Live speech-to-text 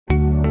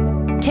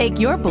take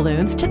your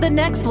balloons to the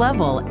next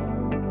level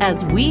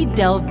as we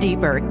delve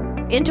deeper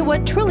into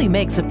what truly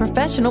makes a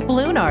professional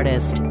balloon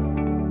artist.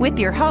 With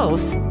your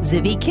hosts,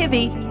 Zivi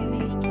Kivi.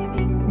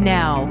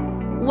 Now,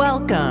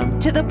 welcome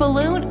to the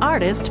Balloon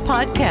Artist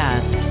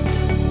Podcast.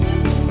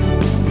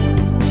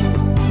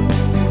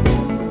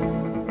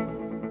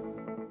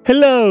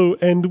 Hello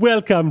and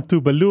welcome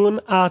to Balloon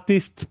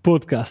Artist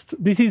Podcast.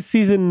 This is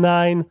season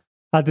 9,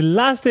 the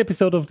last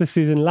episode of the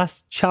season,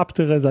 last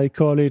chapter as I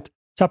call it,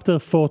 chapter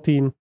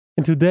 14.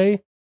 And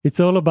today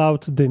it's all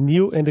about the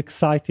new and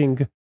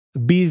exciting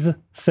Biz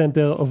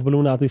Center of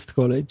Balloon Artist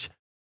College.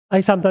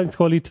 I sometimes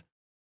call it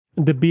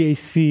the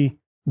BAC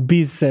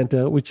Biz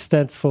Center, which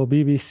stands for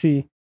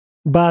BBC.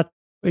 But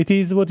it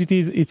is what it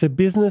is. It's a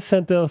business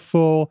center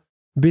for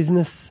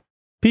business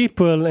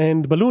people,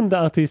 and balloon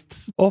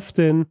artists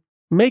often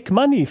make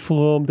money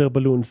from their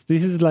balloons.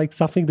 This is like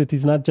something that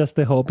is not just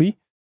a hobby.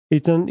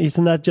 It's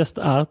not just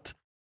art.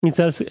 It's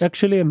also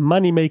actually a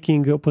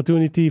money-making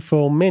opportunity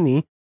for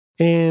many.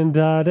 And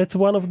that's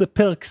one of the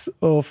perks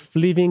of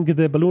living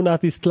the balloon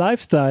artist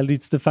lifestyle.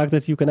 It's the fact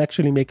that you can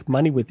actually make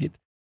money with it.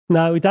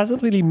 Now, it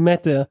doesn't really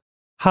matter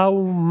how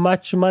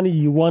much money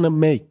you want to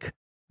make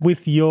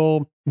with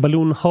your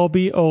balloon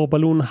hobby or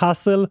balloon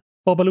hustle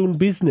or balloon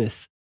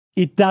business.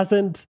 It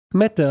doesn't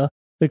matter,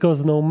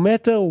 because no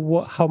matter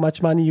how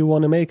much money you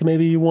want to make,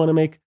 maybe you want to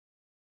make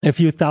a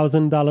few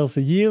 $1,000s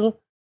a year,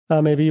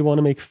 maybe you want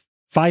to make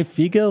 5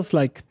 figures,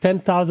 like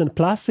 10,000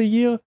 plus a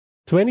year,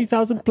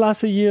 20,000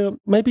 plus a year,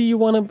 maybe you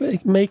want to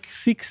make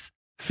 6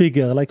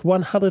 figure, like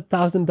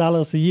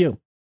 $100,000 a year.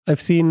 I've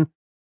seen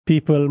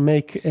people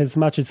make as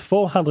much as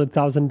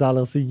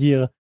 $400,000 a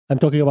year. I'm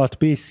talking about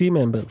BAC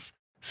members.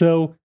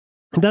 So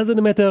it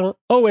doesn't matter.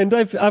 Oh, and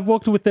I've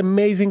worked with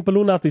amazing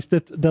balloon artists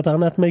that are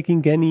not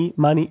making any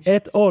money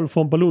at all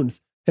from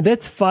balloons. And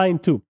that's fine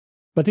too.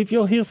 But if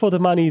you're here for the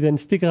money, then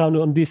stick around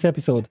on this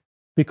episode,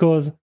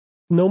 because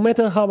no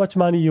matter how much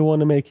money you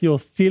want to make, you're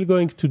still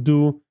going to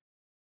do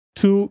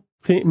 2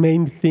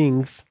 main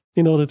things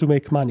in order to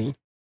make money.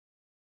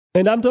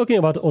 And I'm talking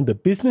about on the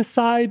business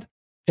side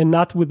and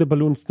not with the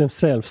balloons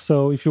themselves.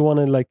 So if you want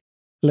to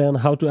learn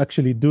how to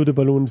actually do the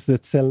balloons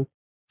that sell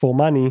for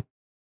money,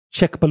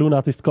 check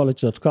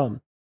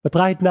balloonartistcollege.com. But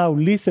right now,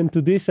 listen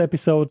to this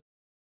episode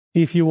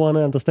if you want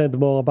to understand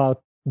more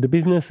about the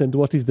business and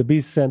what is the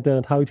Biz Center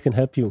and how it can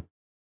help you.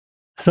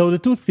 So the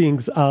 2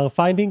 things are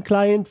finding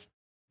clients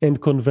and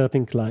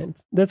converting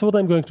clients. That's what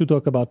I'm going to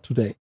talk about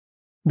today.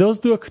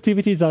 Those 2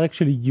 activities are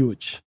actually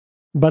huge.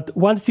 But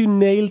once you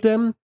nail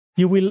them,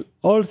 you will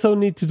also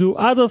need to do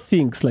other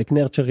things like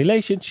nurture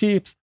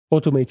relationships,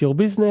 automate your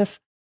business.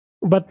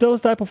 But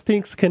those type of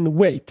things can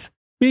wait.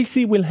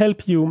 BC will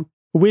help you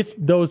with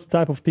those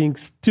type of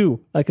things too,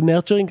 like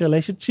nurturing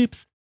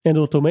relationships and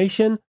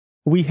automation.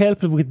 We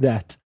help with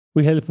that.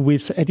 We help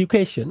with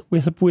education. We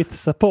help with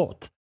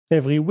support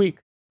every week.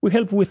 We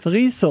help with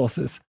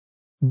resources.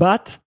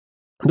 But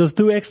those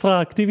 2 extra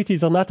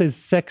activities are not as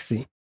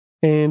sexy.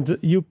 And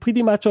you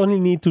pretty much only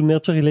need to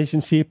nurture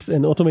relationships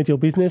and automate your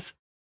business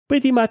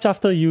pretty much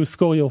after you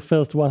score your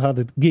first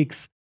 100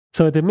 gigs.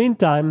 So in the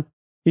meantime,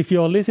 if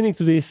you're listening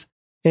to this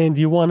and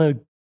you want to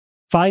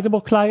find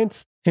more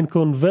clients and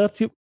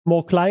convert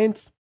more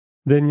clients,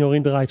 then you're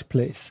in the right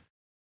place.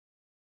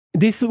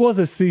 This was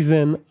a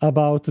season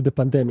about the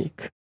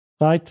pandemic,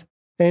 right?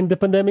 And the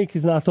pandemic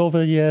is not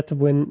over yet.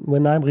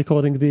 When I'm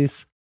recording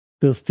this,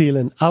 there's still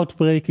an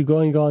outbreak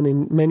going on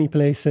in many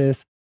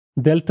places.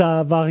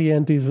 Delta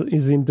variant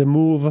is in the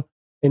move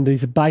and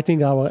is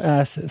biting our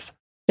asses.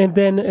 And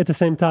then at the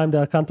same time,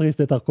 there are countries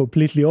that are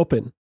completely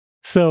open.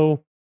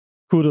 So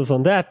kudos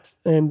on that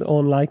and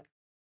on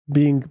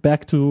being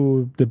back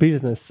to the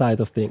business side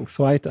of things,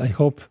 right? I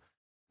hope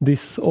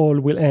this all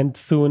will end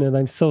soon, and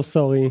I'm so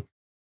sorry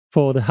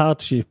for the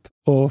hardship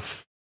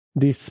of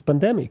this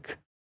pandemic.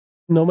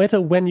 No matter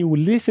when you're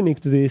listening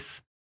to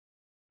this,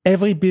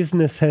 every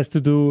business has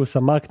to do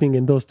some marketing,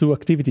 and those 2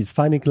 activities,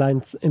 finding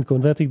clients and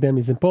converting them,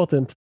 is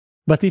important.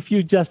 But if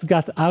you just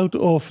got out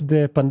of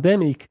the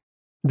pandemic,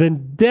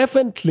 then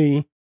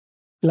definitely,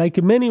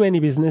 like many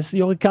businesses,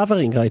 you're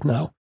recovering right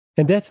now.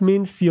 And that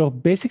means you're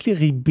basically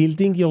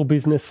rebuilding your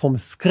business from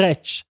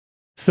scratch.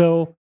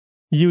 So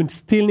you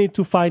still need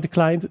to find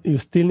clients, you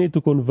still need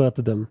to convert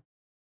them.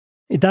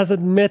 It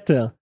doesn't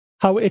matter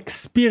how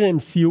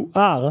experienced you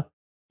are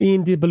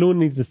in the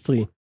balloon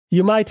industry.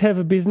 You might have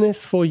a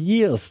business for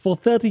years, for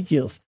 30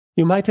 years.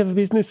 You might have a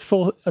business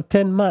for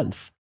 10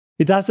 months.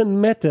 It doesn't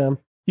matter.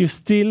 You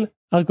still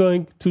are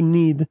going to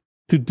need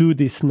to do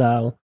this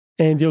now.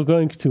 And you're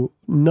going to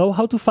know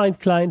how to find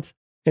clients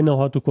and know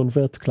how to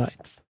convert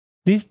clients.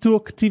 These 2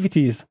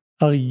 activities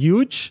are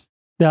huge.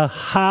 They are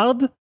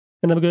hard.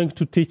 And I'm going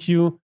to teach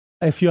you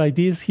a few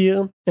ideas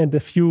here and a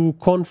few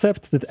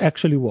concepts that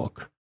actually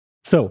work.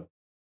 So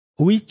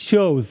we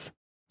chose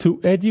to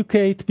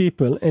educate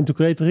people and to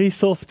create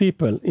resource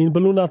people in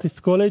Balloon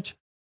Artist College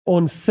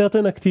on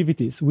certain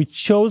activities. We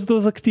chose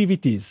those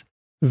activities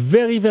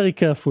very, very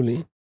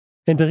carefully.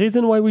 And the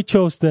reason why we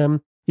chose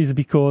them is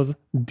because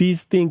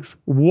these things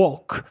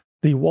work.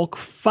 They work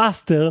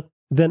faster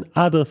than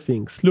other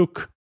things.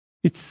 Look,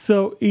 it's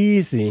so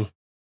easy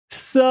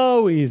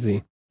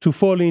to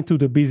fall into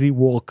the busy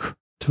work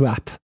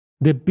trap.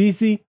 The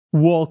busy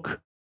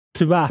work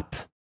trap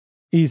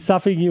is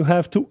something you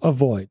have to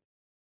avoid.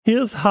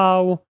 Here's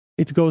how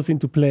it goes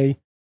into play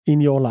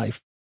in your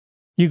life.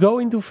 You go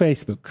into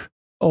Facebook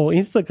or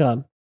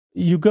Instagram,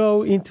 you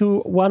go into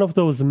one of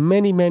those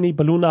many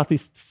balloon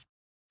artists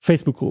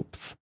Facebook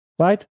groups,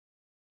 right?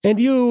 And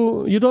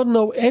you don't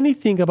know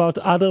anything about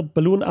other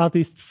balloon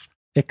artists'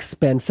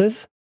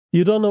 expenses.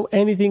 You don't know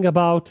anything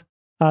about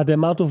the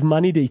amount of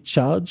money they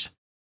charge.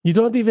 You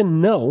don't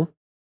even know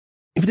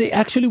if they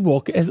actually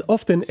work as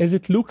often as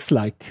it looks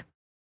like.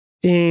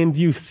 And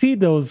you see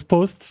those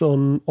posts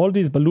on all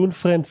these Balloon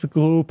Friends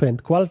group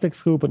and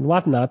Qualtex group and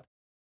whatnot,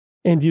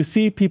 and you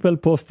see people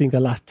posting a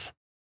lot.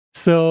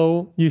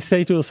 So you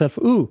say to yourself,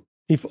 ooh,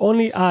 if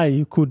only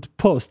I could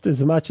post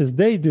as much as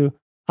they do,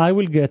 I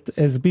will get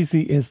as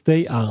busy as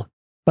they are.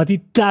 But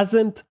it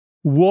doesn't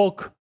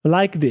work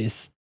like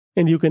this.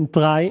 And you can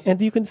try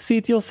and you can see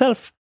it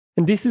yourself.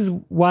 And this is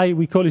why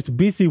we call it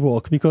busy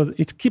work, because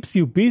it keeps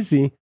you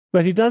busy,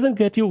 but it doesn't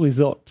get you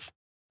results.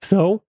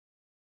 So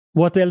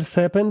what else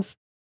happens?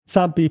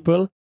 Some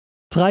people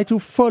try to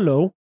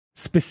follow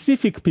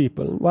specific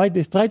people, right?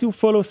 They try to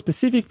follow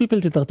specific people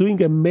that are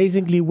doing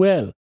amazingly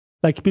well,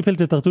 like people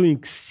that are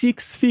doing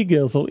 6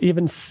 figures or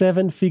even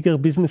 7-figure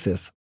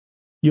businesses.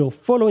 You're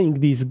following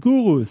these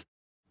gurus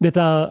that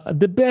are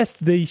the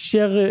best. They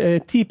share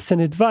tips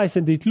and advice,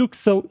 and it looks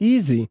so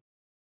easy.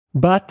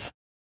 But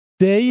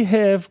they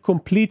have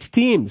complete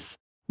teams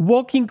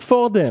working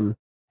for them.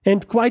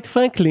 And quite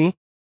frankly,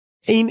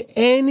 in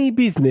any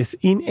business,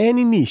 in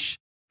any niche,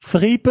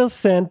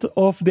 3%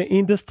 of the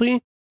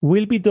industry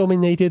will be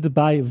dominated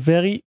by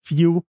very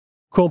few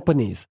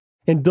companies.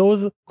 And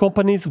those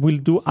companies will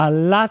do a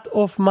lot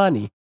of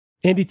money.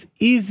 And it's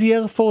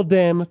easier for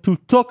them to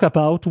talk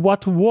about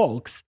what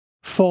works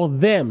for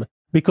them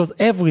because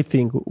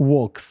everything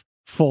works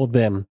for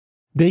them.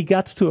 They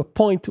got to a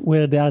point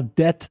where they are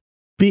that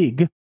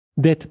big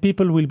that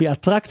people will be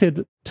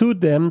attracted to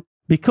them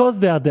because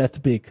they are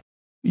that big.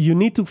 You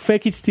need to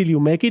fake it till you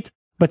make it,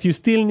 but you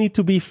still need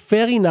to be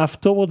fair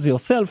enough towards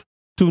yourself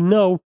to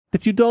know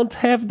that you don't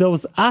have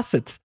those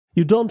assets.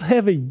 You don't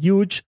have a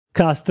huge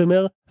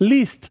customer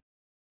list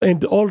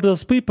and all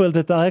those people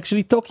that are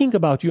actually talking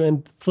about you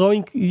and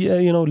throwing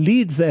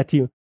leads at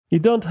you. You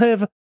don't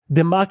have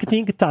the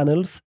marketing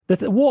tunnels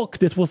that work,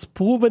 that was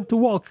proven to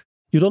work.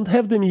 You don't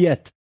have them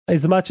yet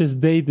as much as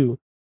they do.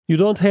 You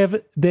don't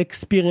have the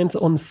experience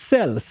on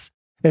sales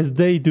as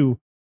they do,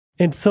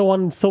 and so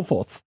on and so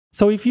forth.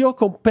 So if you're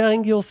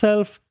comparing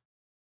yourself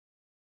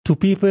to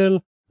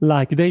people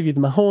like David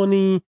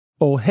Mahoney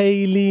or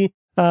Haley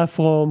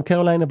from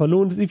Carolina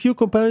Balloons, if you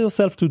compare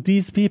yourself to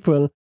these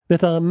people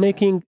that are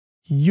making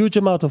huge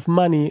amount of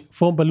money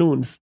from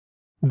balloons,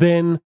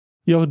 then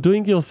you're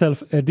doing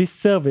yourself a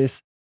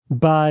disservice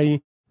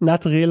by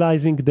not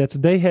realizing that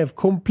they have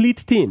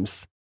complete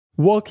teams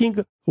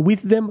working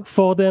with them,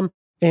 for them,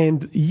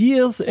 and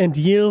years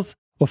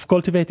of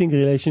cultivating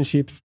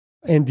relationships.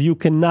 And you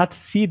cannot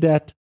see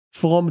that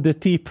from the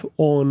tip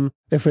on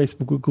a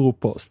Facebook group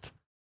post.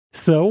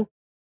 So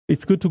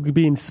it's good to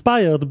be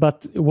inspired,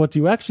 but what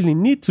you actually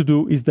need to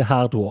do is the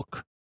hard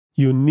work.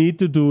 You need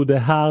to do the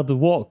hard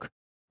work,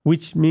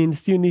 which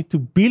means you need to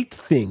build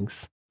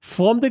things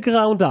from the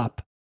ground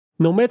up.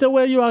 No matter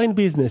where you are in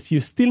business, you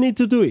still need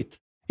to do it.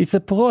 It's a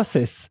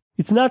process.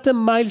 It's not a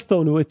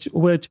milestone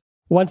which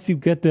once you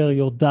get there,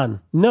 you're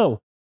done. No.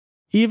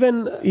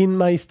 Even in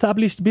my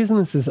established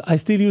businesses, I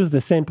still use the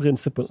same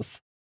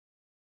principles.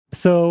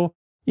 So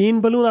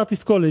in Balloon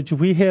Artist College,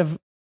 we have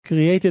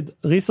created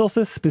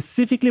resources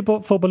specifically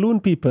for balloon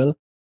people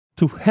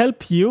to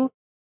help you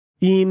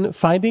in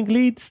finding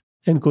leads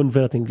and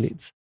converting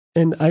leads.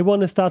 And I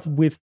want to start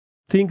with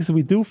things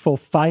we do for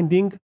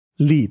finding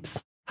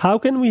leads. How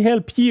can we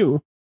help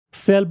you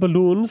sell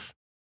balloons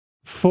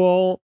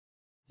for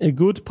a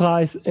good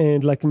price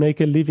and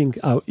make a living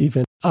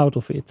out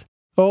of it?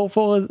 Or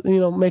for,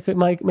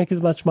 make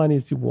as much money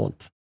as you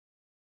want.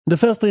 The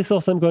first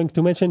resource I'm going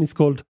to mention is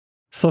called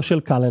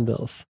social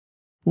calendars.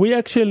 We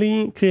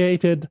actually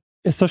created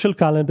a social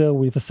calendar.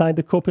 We've assigned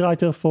a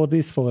copywriter for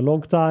this for a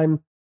long time.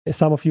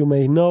 Some of you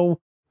may know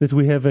that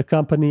we have a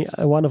company,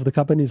 one of the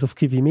companies of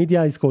Kiwi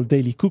Media is called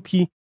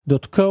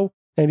dailycookie.co,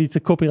 and it's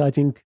a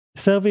copywriting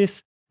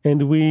service.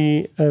 And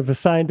we have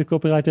assigned a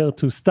copywriter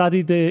to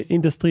study the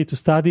industry, to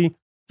study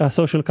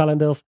social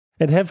calendars,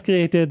 and have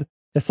created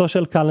a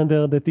social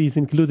calendar that is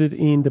included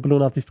in the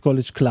Balloon Artist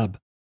College Club.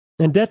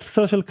 And that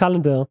social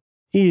calendar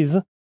is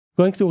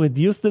going to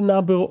reduce the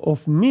number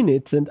of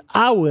minutes and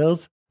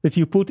hours that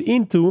you put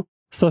into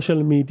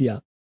social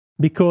media.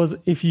 Because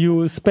if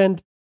you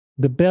spend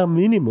the bare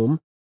minimum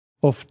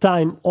of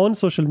time on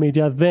social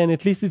media, then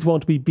at least it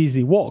won't be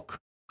busy work.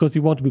 Because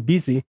you won't be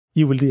busy,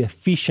 you will be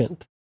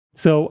efficient.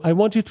 So I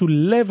want you to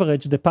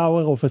leverage the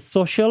power of a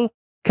social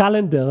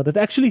calendar that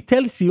actually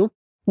tells you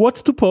what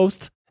to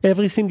post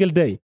every single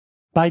day.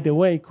 By the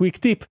way, quick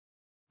tip,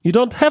 you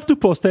don't have to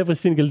post every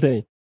single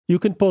day. You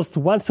can post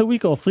once a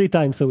week or 3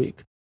 times a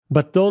week,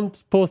 but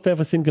don't post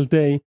every single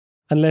day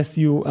unless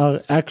you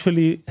are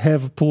actually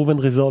have proven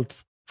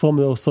results from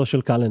your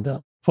social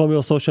calendar, from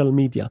your social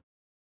media.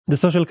 The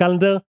social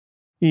calendar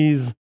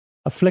is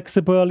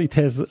flexible. It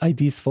has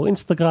ideas for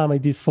Instagram,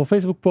 ideas for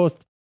Facebook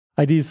posts,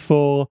 ideas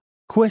for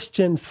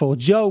questions, for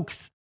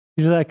jokes.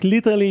 It's like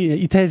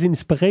literally, it has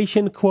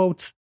inspiration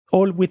quotes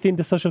all within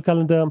the social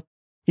calendar.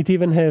 It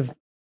even have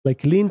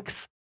like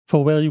links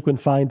for where you can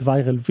find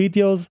viral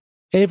videos.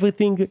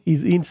 Everything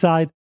is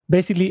inside.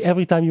 Basically,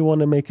 every time you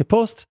want to make a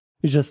post,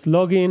 you just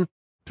log in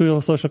to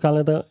your social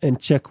calendar and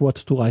check what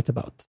to write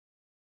about.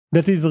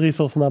 That is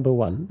resource number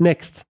 1.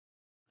 Next,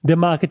 the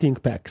marketing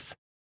packs.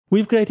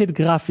 We've created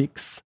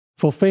graphics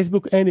for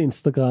Facebook and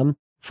Instagram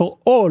for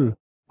all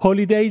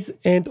holidays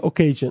and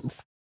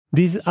occasions.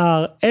 These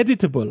are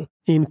editable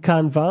in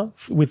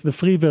Canva with the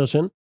free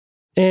version.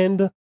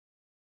 And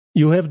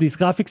you have these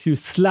graphics, you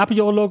slap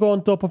your logo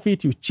on top of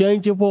it, you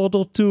change a word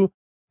or two,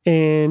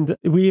 and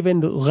we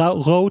even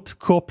wrote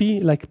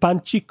copy, like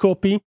punchy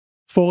copy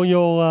for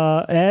your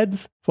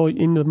ads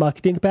in the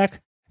marketing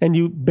pack. And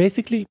you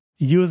basically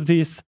use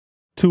this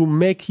to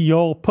make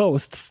your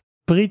posts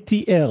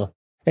prettier.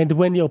 And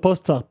when your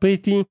posts are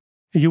pretty,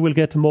 you will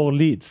get more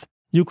leads.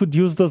 You could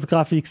use those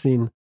graphics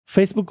in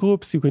Facebook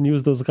groups. You can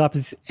use those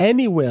graphics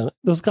anywhere.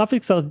 Those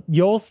graphics are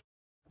yours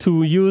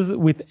to use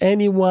with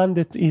anyone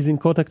that is in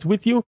contact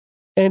with you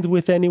and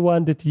with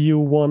anyone that you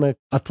want to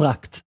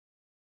attract.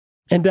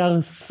 And they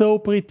are so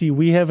pretty.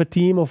 We have a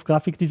team of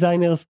graphic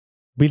designers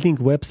building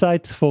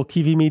websites for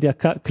Kiwi Media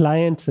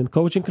clients and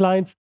coaching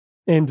clients,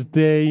 and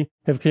they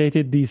have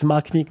created these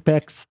marketing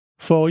packs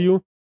for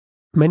you.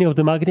 Many of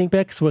the marketing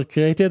packs were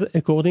created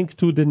according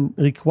to the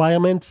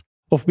requirements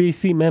of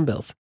BAC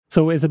members.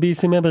 So as a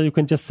BAC member, you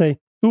can just say,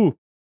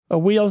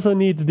 we also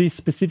need this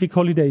specific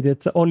holiday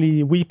that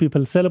only we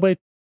people celebrate,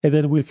 and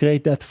then we'll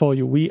create that for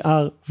you. We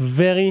are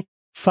very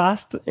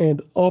fast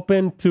and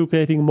open to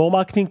creating more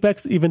marketing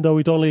packs, even though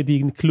it already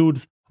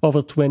includes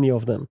over 20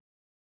 of them.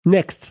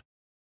 Next,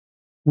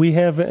 we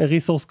have a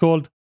resource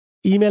called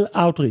Email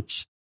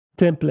Outreach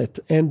Template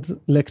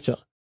and Lecture.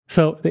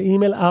 So the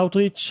email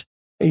outreach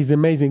is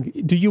amazing.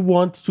 Do you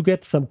want to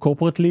get some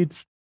corporate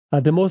leads?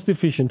 The most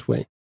efficient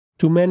way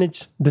to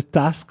manage the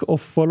task of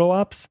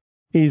follow-ups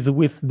is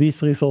with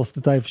this resource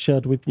that I've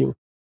shared with you.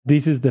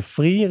 This is the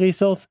free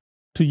resource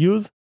to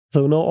use,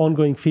 so no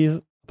ongoing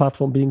fees apart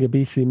from being a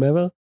BC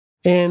member.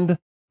 And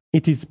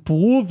it is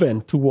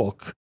proven to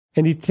work.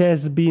 And it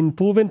has been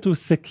proven to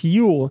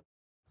secure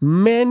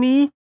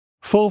many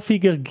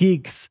 4-figure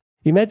gigs.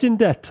 Imagine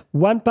that,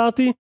 one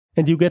party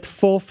and you get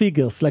 4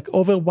 figures, like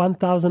over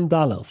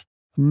 $1,000.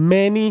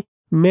 Many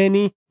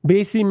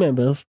BC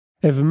members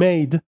have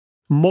made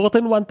more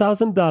than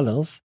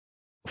 $1,000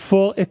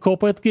 for a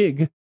corporate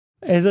gig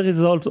as a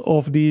result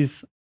of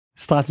this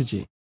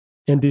strategy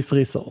and this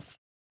resource.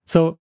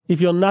 So if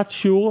you're not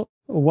sure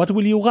what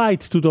will you write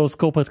to those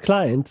corporate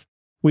clients,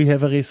 we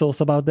have a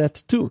resource about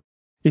that too.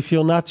 If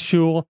you're not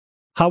sure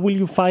how will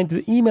you find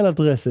the email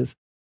addresses,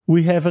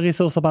 we have a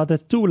resource about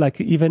that too,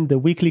 like even the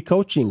weekly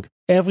coaching.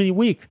 Every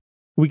week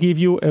we give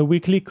you a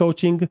weekly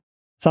coaching.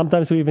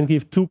 Sometimes we even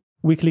give 2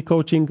 weekly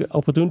coaching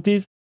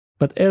opportunities,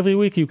 but every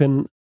week you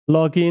can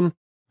log in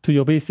to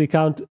your BC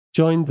account,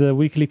 join the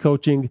weekly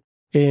coaching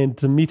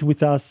and meet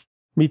with us,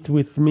 meet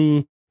with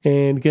me,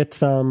 and get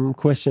some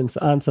questions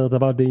answered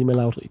about the email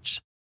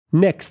outreach.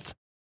 Next,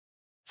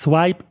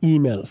 swipe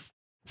emails.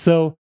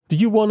 So do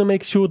you want to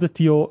make sure that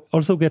you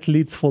also get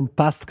leads from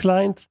past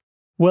clients?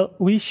 Well,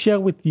 we share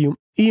with you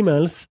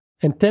emails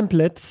and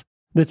templates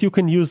that you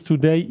can use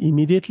today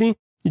immediately.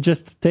 You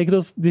just take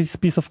this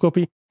piece of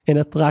copy and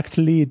attract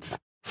leads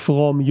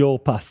from your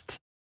past.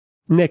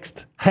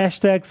 Next,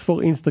 hashtags for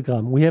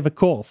Instagram. We have a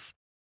course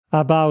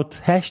about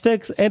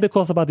hashtags and a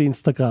course about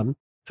Instagram.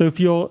 So if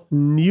you're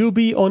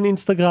newbie on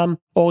Instagram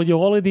or you're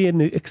already an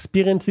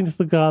experienced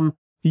Instagram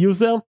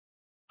user,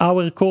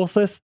 our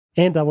courses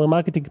and our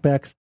marketing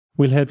packs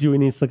will help you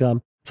in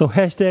Instagram. So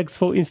hashtags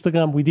for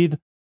Instagram, we did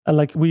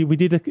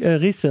a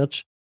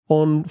research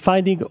on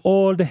finding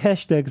all the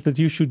hashtags that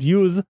you should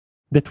use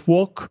that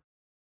work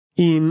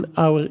in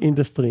our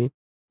industry.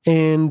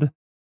 And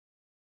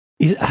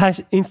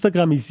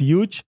Instagram is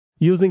huge.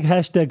 Using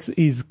hashtags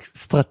is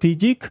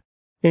strategic.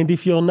 And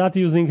if you're not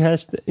using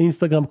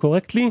Instagram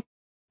correctly,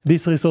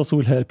 this resource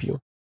will help you.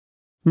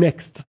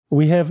 Next,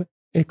 we have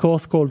a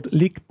course called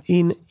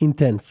LinkedIn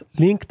Intense.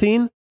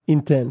 LinkedIn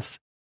Intense.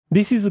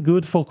 This is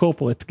good for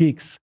corporate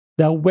gigs.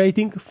 They are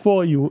waiting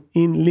for you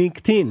in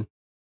LinkedIn.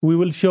 We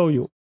will show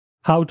you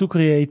how to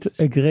create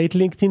a great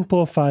LinkedIn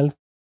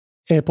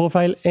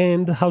profile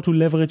and how to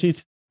leverage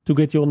it to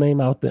get your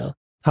name out there.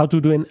 How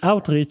to do an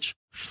outreach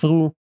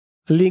through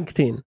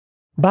LinkedIn.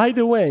 By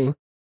the way,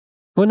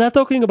 we're not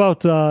talking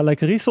about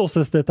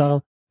resources that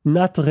are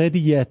not ready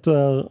yet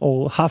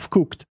or half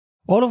cooked.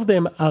 All of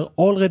them are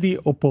already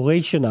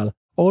operational.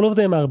 All of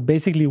them are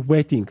basically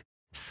waiting.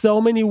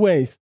 So many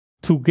ways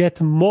to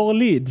get more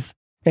leads,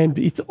 and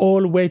it's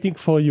all waiting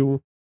for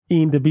you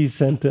in the Biz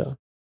Center.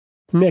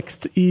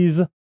 Next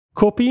is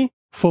copy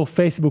for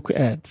Facebook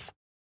ads.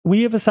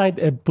 We have assigned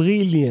a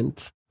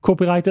brilliant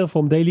copywriter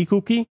from Daily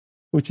Cookie,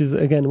 which is,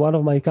 again, one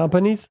of my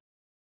companies.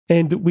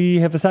 And we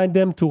have assigned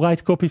them to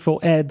write copy for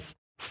ads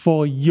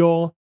for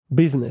your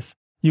business.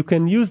 You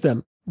can use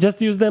them.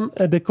 Just use them,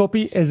 the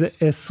copy as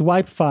a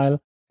swipe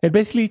file, and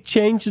basically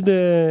change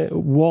the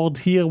word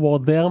here,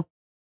 word there,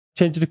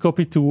 change the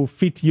copy to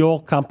fit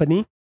your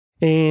company,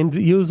 and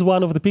use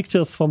one of the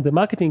pictures from the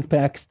marketing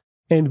packs,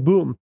 and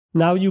boom.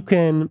 Now you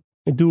can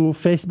do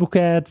Facebook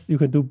ads, you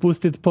can do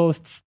boosted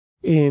posts,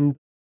 and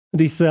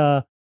this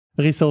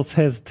resource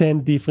has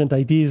 10 different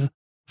ideas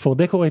for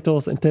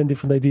decorators and 10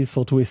 different ideas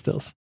for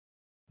twisters.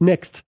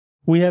 Next,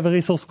 we have a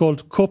resource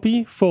called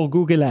Copy for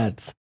Google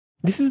Ads.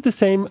 This is the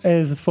same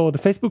as for the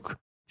Facebook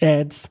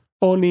ads,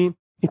 only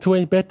it's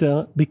way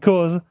better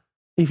because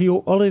if you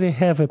already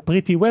have a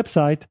pretty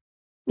website,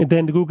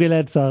 then the Google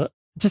Ads are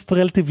just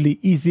relatively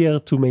easier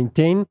to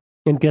maintain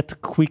and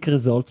get quick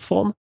results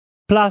from.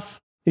 Plus,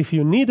 if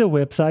you need a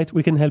website,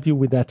 we can help you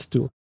with that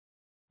too.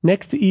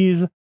 Next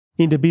is,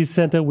 in the Biz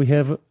Center, we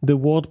have the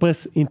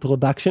WordPress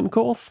introduction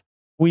course.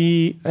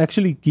 We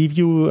actually give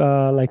you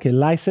like a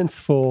license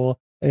for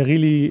a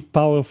really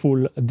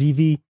powerful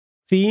Divi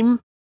theme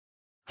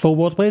for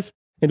WordPress,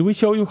 and we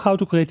show you how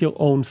to create your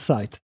own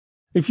site.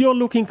 If you're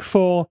looking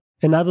for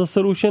another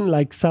solution,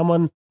 like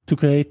someone to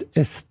create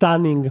a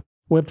stunning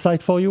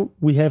website for you,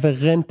 we have a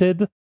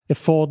rented,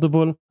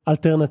 affordable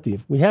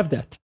alternative. We have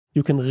that.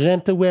 You can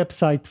rent a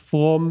website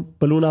from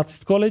Balloon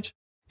Artist College,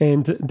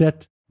 and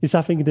that is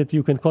something that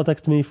you can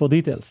contact me for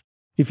details.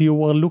 If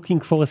you are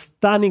looking for a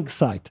stunning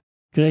site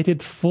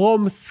created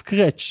from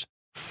scratch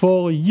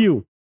for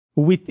you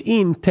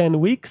within 10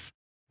 weeks,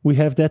 we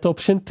have that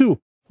option too,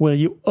 where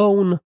you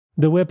own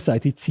the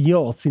website. It's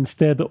yours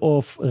instead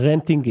of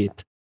renting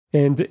it.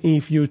 And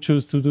if you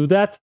choose to do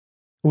that,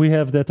 we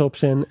have that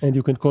option and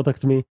you can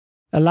contact me.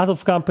 A lot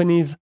of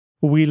companies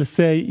will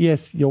say,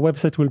 yes, your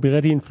website will be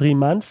ready in 3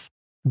 months,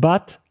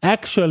 but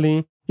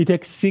actually it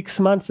takes 6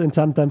 months and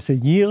sometimes a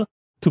year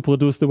to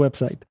produce the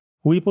website.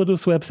 We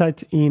produce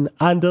websites in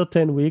under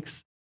 10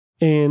 weeks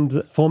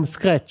and from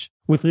scratch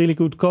with really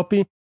good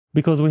copy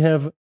because we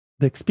have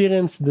the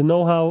experience, the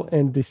know-how,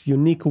 and this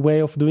unique way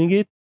of doing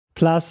it,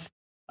 plus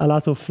a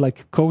lot of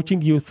like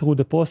coaching you through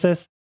the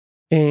process.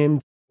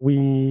 And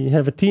we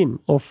have a team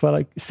of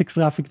like 6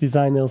 graphic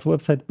designers,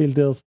 website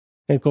builders,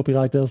 and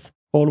copywriters,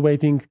 all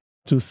waiting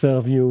to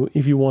serve you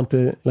if you want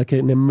like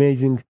an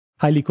amazing,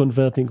 highly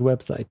converting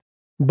website.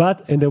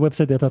 And a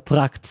website that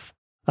attracts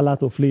a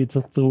lot of leads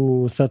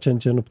through search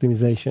engine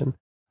optimization.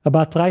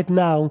 But right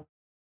now,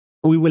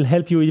 we will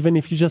help you even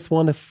if you just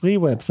want a free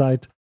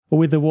website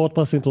with the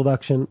WordPress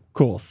introduction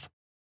course.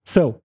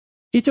 So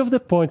each of the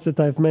points that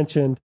I've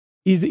mentioned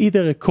is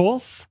either a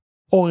course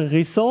or a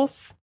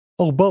resource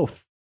or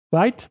both,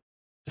 right?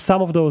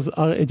 Some of those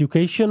are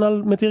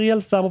educational material.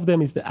 Some of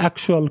them is the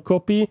actual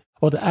copy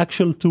or the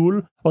actual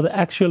tool or the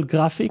actual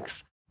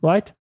graphics,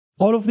 right?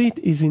 All of it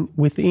is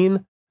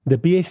within the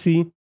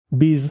BAC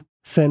Biz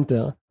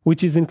Center,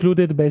 which is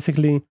included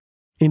basically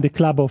in the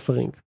club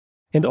offering.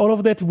 And all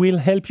of that will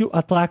help you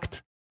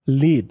attract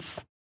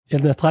leads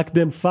and attract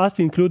them fast,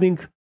 including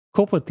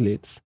corporate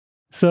leads.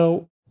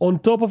 So on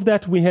top of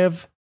that, we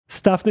have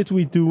stuff that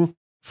we do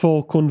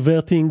for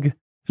converting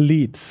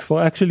leads,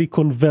 for actually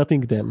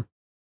converting them.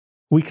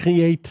 We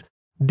create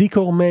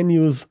decor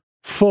menus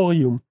for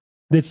you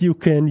that you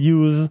can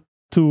use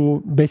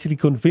to basically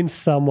convince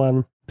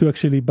someone to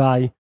actually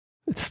buy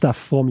stuff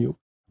from you.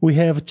 We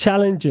have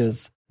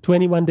challenges,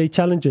 21-day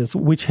challenges,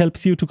 which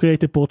helps you to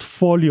create a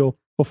portfolio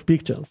of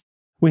pictures.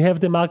 We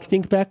have the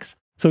marketing packs.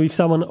 So if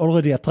someone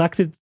already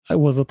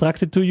was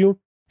attracted to you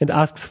and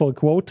asks for a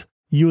quote,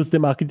 use the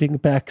marketing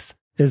packs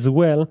as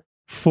well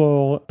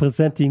for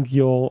presenting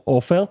your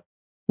offer.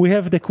 We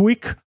have the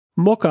quick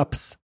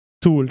mockups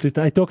tool that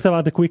I talked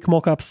about, the quick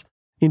mockups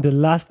in the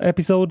last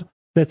episode.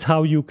 That's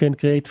how you can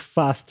create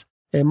fast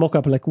a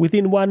mockup. Like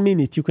within 1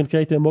 minute, you can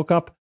create a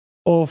mockup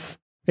of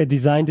a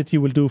design that you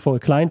will do for a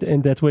client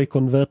and that way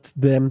convert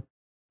them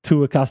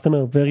to a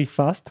customer very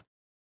fast.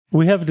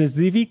 We have the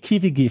Zivi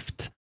Kiwi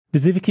Gift. The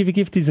Zivi Kiwi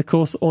Gift is a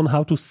course on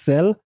how to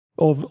sell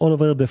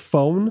over the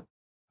phone.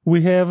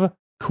 We have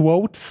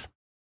quotes.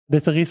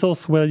 That's a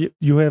resource where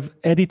you have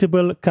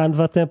editable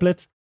Canva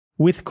templates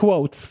with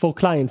quotes for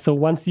clients. So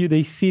once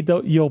they see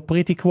your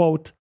pretty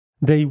quote,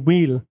 they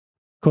will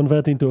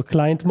convert into a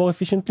client more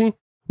efficiently.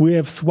 We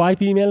have swipe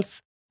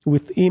emails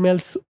with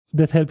emails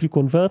that help you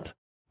convert.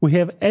 We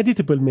have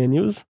editable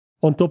menus.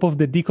 On top of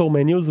the decor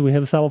menus, we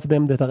have some of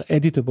them that are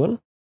editable.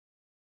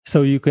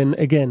 So you can,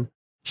 again,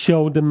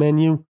 show the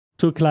menu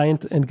to a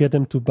client and get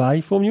them to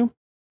buy from you.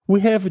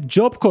 We have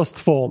job cost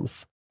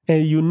forms, a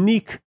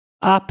unique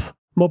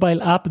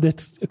mobile app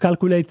that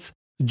calculates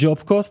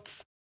job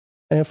costs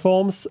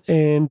forms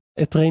and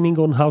a training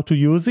on how to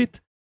use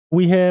it.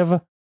 We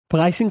have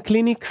pricing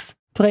clinics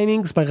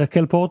trainings by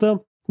Raquel Porter,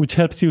 which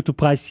helps you to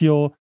price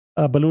your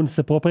balloons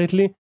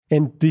appropriately.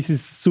 And this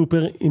is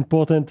super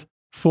important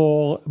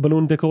for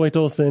balloon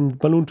decorators and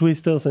balloon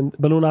twisters and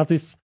balloon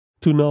artists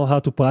to know how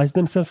to price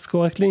themselves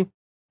correctly.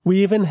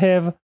 We even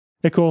have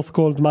a course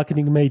called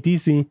Marketing Made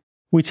Easy,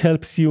 which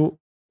helps you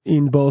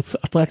in both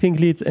attracting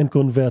leads and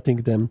converting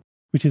them,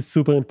 which is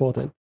super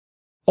important.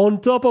 On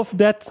top of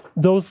that,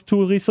 those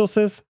two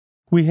resources,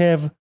 we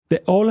have the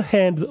All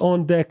Hands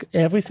on Deck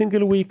every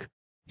single week.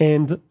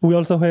 And we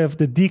also have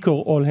the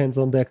Decor All Hands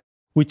on Deck,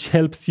 which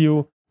helps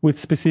you with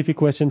specific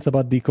questions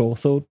about decor.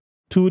 So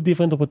 2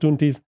 different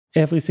opportunities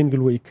every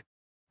single week.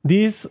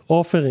 This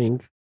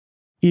offering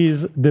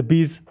is the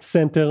Biz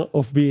Center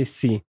of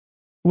BSC.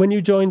 When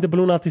you join the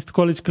Balloon Artist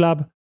College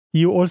Club,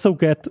 you also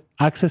get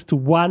access to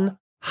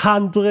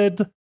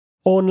 100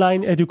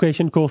 online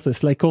education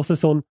courses, like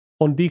courses on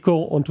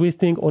decor, on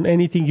twisting, on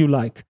anything you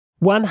like.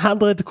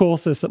 100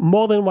 courses,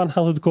 more than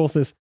 100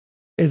 courses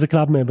as a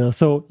club member.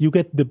 So you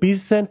get the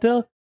Biz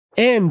Center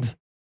and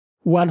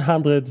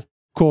 100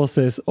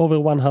 courses, over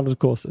 100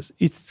 courses.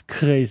 It's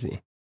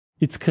crazy.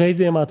 It's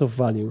crazy amount of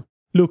value.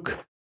 Look,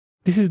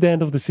 this is the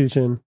end of the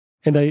season,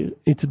 and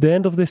it's the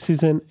end of the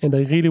season, and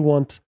I really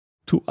want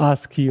to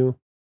ask you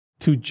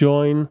to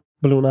join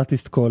Balloon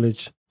Artist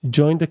College,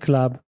 join the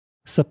club,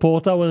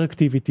 support our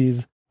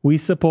activities. We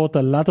support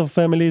a lot of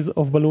families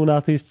of balloon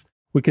artists.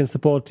 We can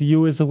support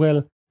you as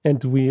well,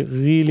 and we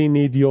really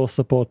need your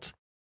support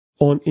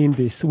in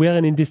this. We are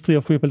an industry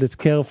of people that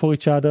care for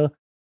each other,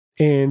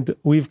 and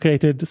we've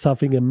created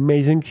something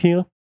amazing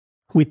here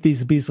with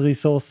this Biz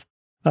resource,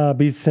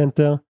 Biz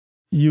Center.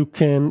 You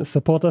can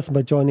support us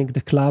by joining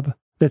the club.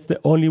 That's the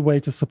only way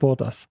to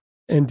support us.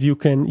 And you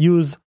can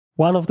use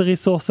one of the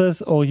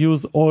resources or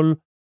use all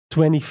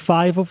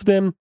 25 of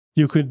them.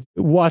 You could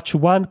watch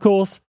one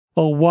course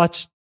or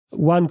watch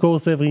one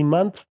course every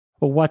month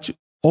or watch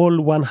all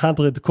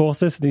 100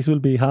 courses. This will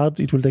be hard.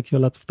 It will take you a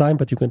lot of time,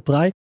 but you can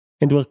try.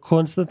 And we're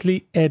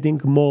constantly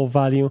adding more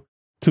value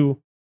to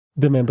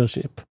the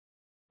membership.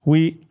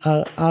 We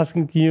are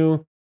asking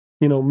you,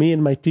 me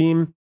and my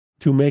team,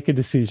 to make a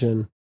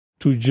decision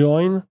to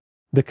join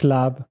the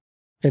club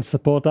and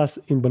support us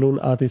in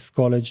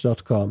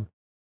balloonartistcollege.com.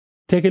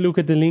 Take a look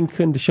at the link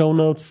in the show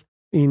notes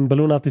in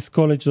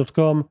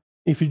balloonartistcollege.com.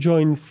 If you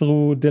join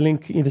through the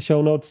link in the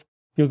show notes,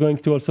 you're going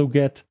to also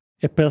get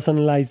a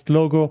personalized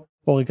logo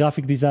or a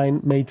graphic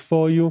design made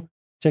for you.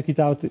 Check it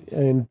out,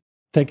 and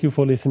thank you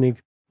for listening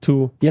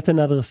to yet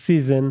another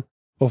season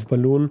of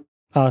Balloon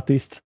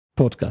Artist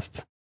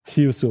Podcast.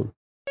 See you soon.